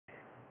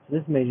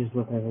This may just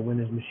look like a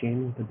Windows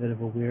machine with a bit of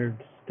a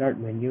weird start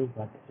menu,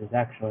 but this is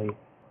actually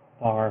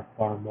far,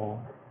 far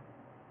more.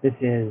 This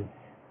is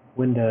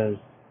Windows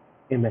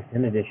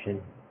MSN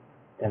Edition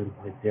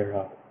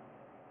 7.0,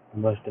 the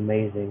most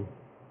amazing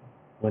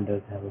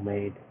Windows ever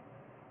made.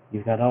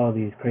 You've got all of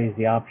these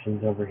crazy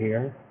options over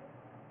here.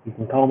 You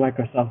can call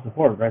Microsoft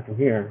support right from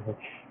here,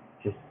 which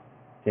just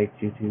takes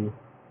you to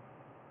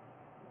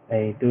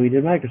a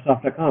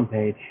deletedmicrosoft.com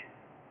page.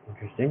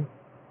 Interesting.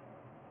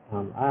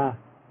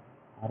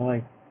 How do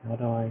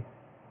I,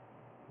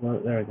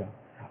 well, there we go.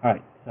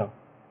 Alright, so,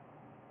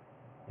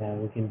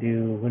 we can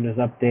do Windows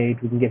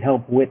Update, we can get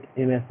help with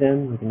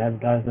MSN, we can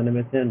advertise on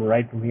MSN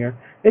right from here.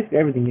 Basically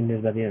everything you can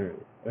do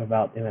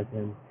about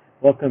MSN.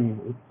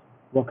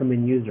 Welcome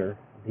in user,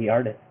 the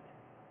artist.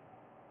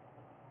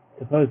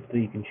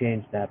 Supposedly you can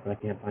change that, but I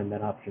can't find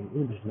that option.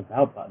 Ooh, there's an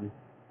about button.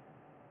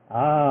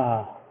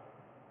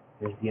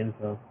 There's the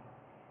info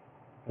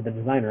for the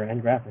designer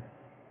and graphics.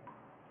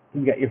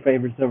 You've got your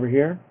favorites over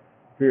here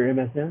for your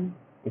MSN,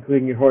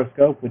 including your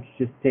horoscope, which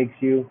just takes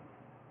you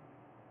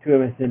to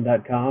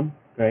MSN.com.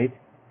 Great.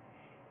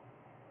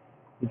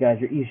 You got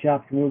your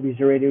eShop, your movies,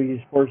 your radio, your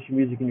sports, your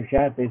music, and your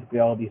chat. Basically,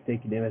 all of these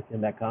take you to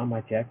MSN.com.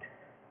 I checked.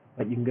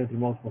 But you can go through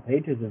multiple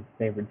pages of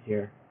favorites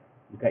here.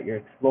 You've got your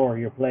Explore,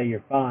 your Play,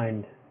 your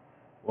Find,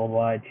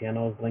 worldwide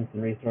channels, links,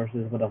 and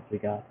resources. What else we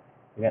got?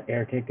 We got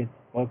air tickets,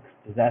 books,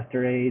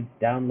 disaster aids,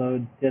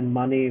 downloads, send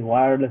money,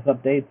 wireless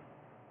updates.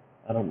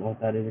 I don't know what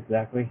that is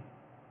exactly.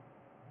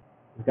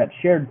 We've got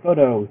shared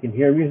photo. We can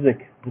hear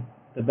music. It's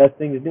the best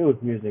thing to do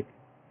with music.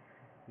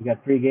 We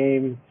got free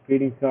games,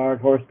 greetings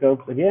card,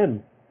 horoscopes.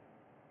 Again.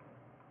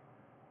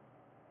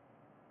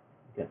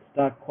 We got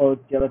stock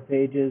quotes, yellow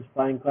pages,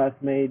 find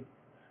classmates,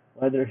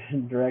 weather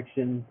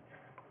directions.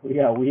 We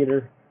got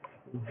Weeder.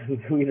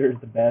 Weeder is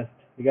the best.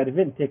 We got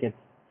event tickets.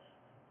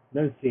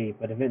 No C,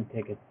 but event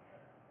tickets.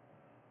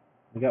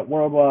 We got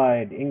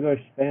worldwide,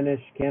 English,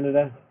 Spanish,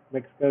 Canada,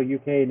 Mexico,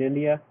 UK, and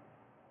India.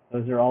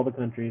 Those are all the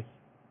countries.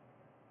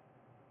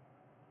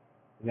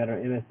 We got our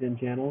MSN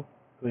channel,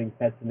 including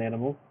pets and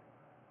animals,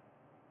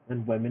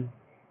 and women.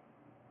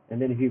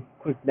 And then if you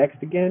click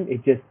next again,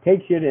 it just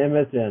takes you to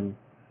MSN.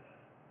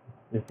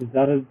 This is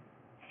not a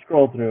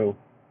scroll through.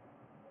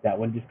 That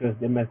one just goes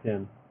to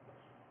MSN.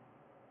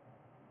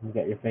 You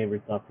got your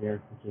favorites up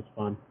here, which is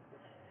fun.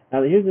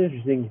 Now here's the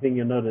interesting thing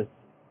you'll notice.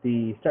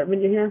 The start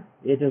menu here,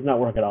 it does not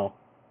work at all.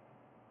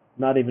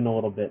 Not even a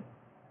little bit.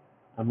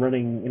 I'm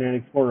running Internet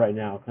Explorer right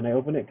now. Can I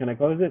open it? Can I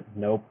close it?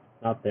 Nope,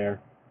 not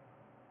there.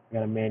 I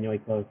gotta manually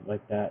close it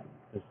like that.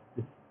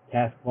 This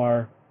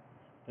taskbar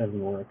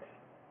doesn't work.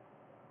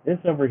 This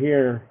over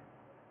here,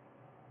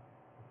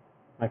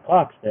 my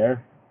clock's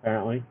there,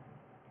 apparently.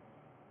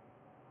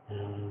 This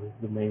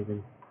is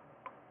amazing.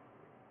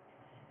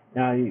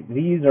 Now,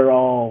 these are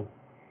all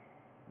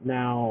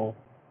now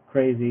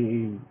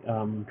crazy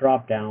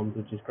drop downs,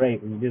 which is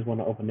great when you just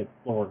want to open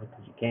Explorer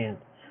because you can't.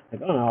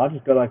 Like, oh no, I'll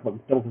just go like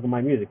double click on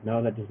my music.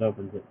 No, that just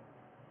opens it.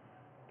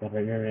 Got our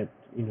internet,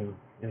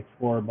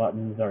 Explorer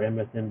buttons, our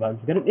MSN buttons.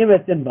 We got an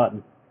MSN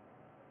button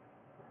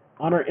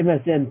on our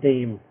MSN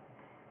theme.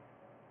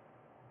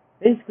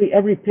 Basically,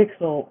 every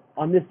pixel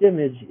on this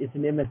image is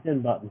an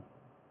MSN button.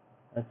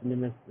 That's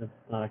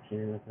not actually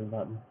an MSN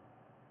button.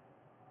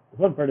 The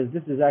fun part is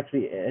this is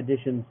actually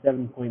edition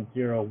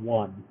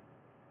 7.01.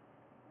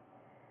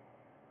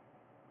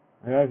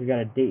 I also got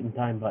a date and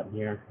time button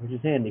here, which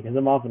is handy because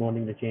I'm often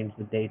wanting to change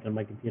the date on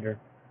my computer,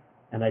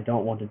 and I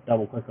don't want to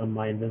double click on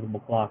my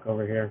invisible clock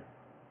over here.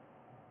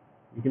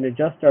 You can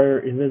adjust our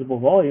invisible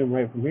volume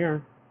right from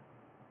here,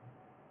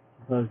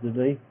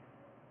 supposedly.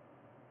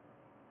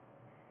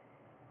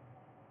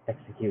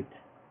 Execute.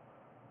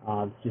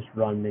 It's just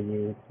run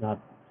menu. It's not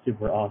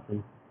super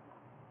awesome.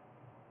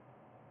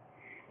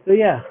 So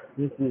yeah,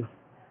 this is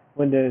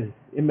Windows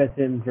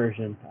MSN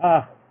version.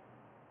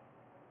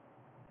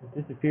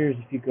 It disappears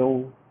if you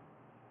go.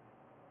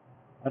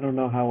 I don't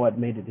know what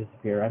made it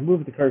disappear. I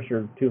moved the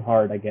cursor too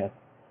hard, I guess,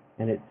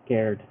 and it's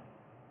scared.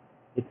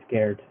 It's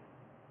scared.